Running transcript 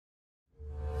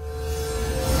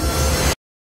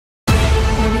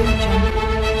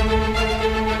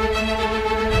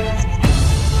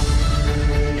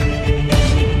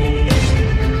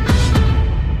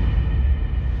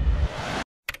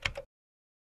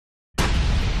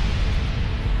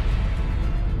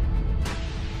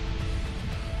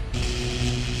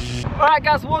Alright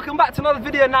guys, welcome back to another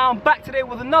video. Now I'm back today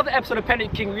with another episode of Penalty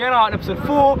King. We are now on episode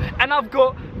 4 and I've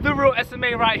got the real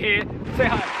SMA right here. Say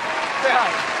hi. Say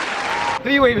hi. Who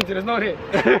are you waving to? There's no one here.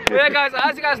 Yeah guys,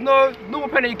 as you guys know, normal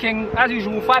Penalty King, as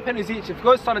usual, 5 penalties each. If it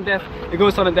goes sudden death, it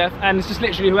goes sudden death, and it's just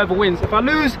literally whoever wins. If I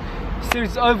lose, the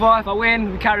series is over. If I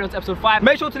win, we carry on to episode 5.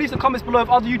 Make sure to leave some comments below of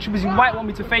other YouTubers you might want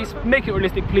me to face. Make it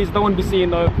realistic, please. Don't want to be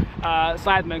seeing no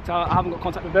sidemen, because I haven't got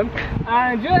contact with them.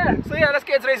 And yeah, so yeah, let's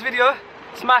get into today's video.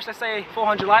 Smash, let's say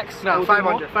 400 likes. No,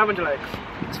 500 likes.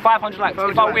 It's 500 likes.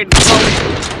 500 if I win,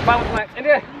 500 likes. And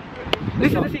yeah,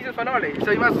 this is the season finale,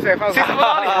 so you might as well say 1,000. season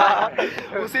finale.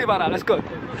 We'll see about that. Let's go.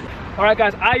 Alright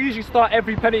guys, I usually start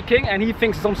every Penalty King and he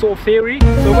thinks it's some sort of theory. So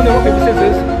we're gonna rock paper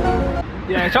scissors.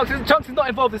 Yeah, Chunks is not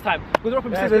involved this time. We're gonna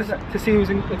rock paper scissors to see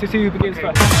who begins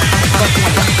first.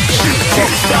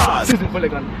 This is a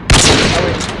bullet gun.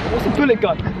 What's a bullet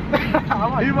gun?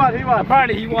 He won.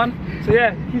 Apparently he won. So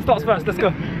yeah, he starts first. Let's go.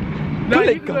 No,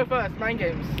 you can go first. 9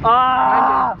 games.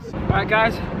 Alright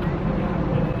guys,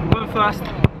 going first.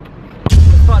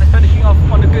 Let's start this finishing off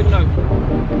on a good note.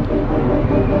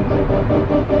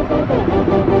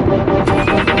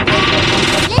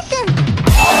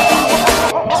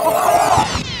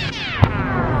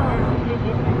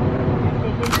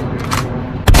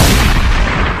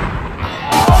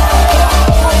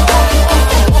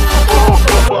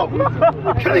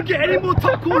 Can you get any more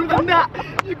top corner than that?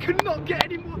 You cannot get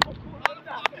any more top corner than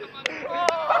that.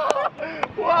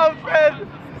 Oh, wow, Ben!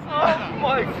 Oh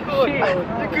my god!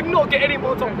 You could not get any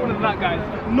more top corner than that, guys.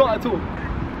 Not at all.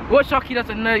 What Sharky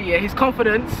doesn't know yet, his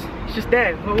confidence is just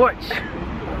there. But watch.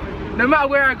 No matter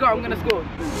where I go, I'm gonna score.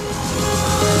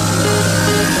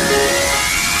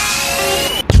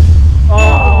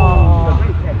 Oh!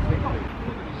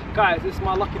 Guys, this is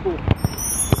my lucky ball.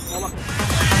 My lucky ball.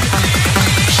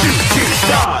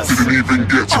 Didn't even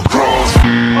get to cross.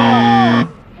 Oh,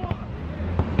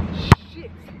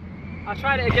 shit. I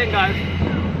tried it again, guys.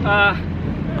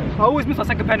 I always miss my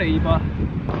second penalty, but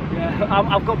yeah,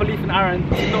 I've got belief in Aaron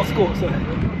to not score, so.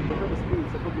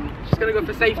 Just gonna go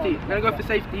for safety.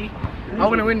 I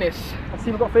wanna win this. I see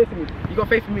you've got faith in me. You got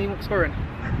faith in me scoring.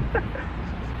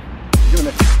 Doing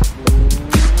it.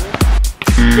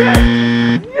 Yes!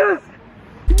 Yes!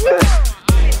 Yes!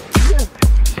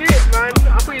 Shit, man.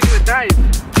 I thought you were gonna dive.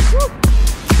 Woo.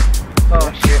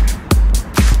 Oh shit.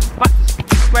 Back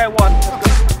to square one.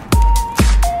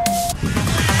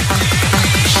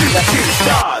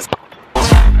 Let's go.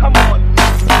 Come on.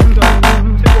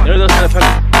 You know those kind of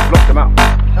penalties? Block them out.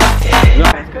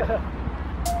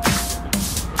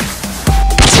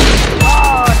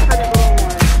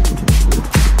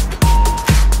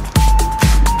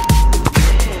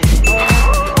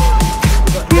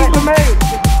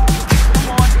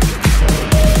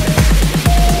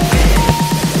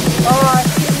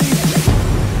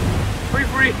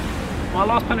 My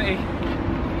last penalty.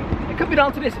 It could be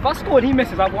down to this. If I score and he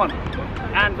misses, I've won.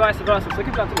 And vice versa. So it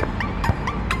could be down to this.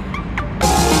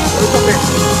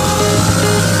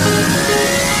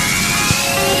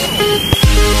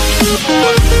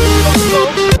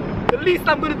 The least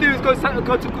I'm going to do is go to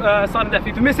sudden death.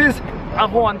 If he misses,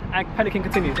 I've won and Penalty King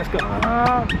continues. Let's go.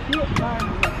 Shit, man.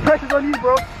 Pressure's on you,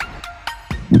 bro.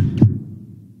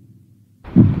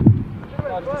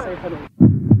 Just a safe penalty.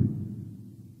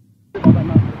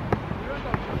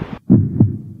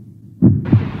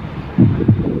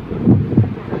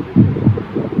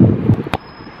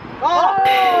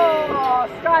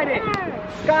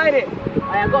 Skied it!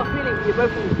 I've got a feeling you're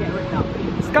both going to get written up.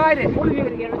 Skied it! All of you are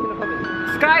going to get written in the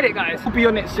comments. Skied it, guys! We'll be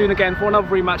on it soon again for another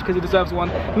rematch because he deserves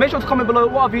one. Make sure to comment below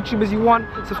what other YouTubers you want.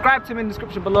 Subscribe to him in the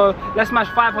description below. Let's smash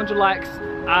 500 likes.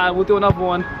 We'll do another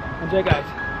one. Enjoy, guys.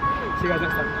 See you guys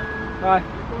next time. Bye.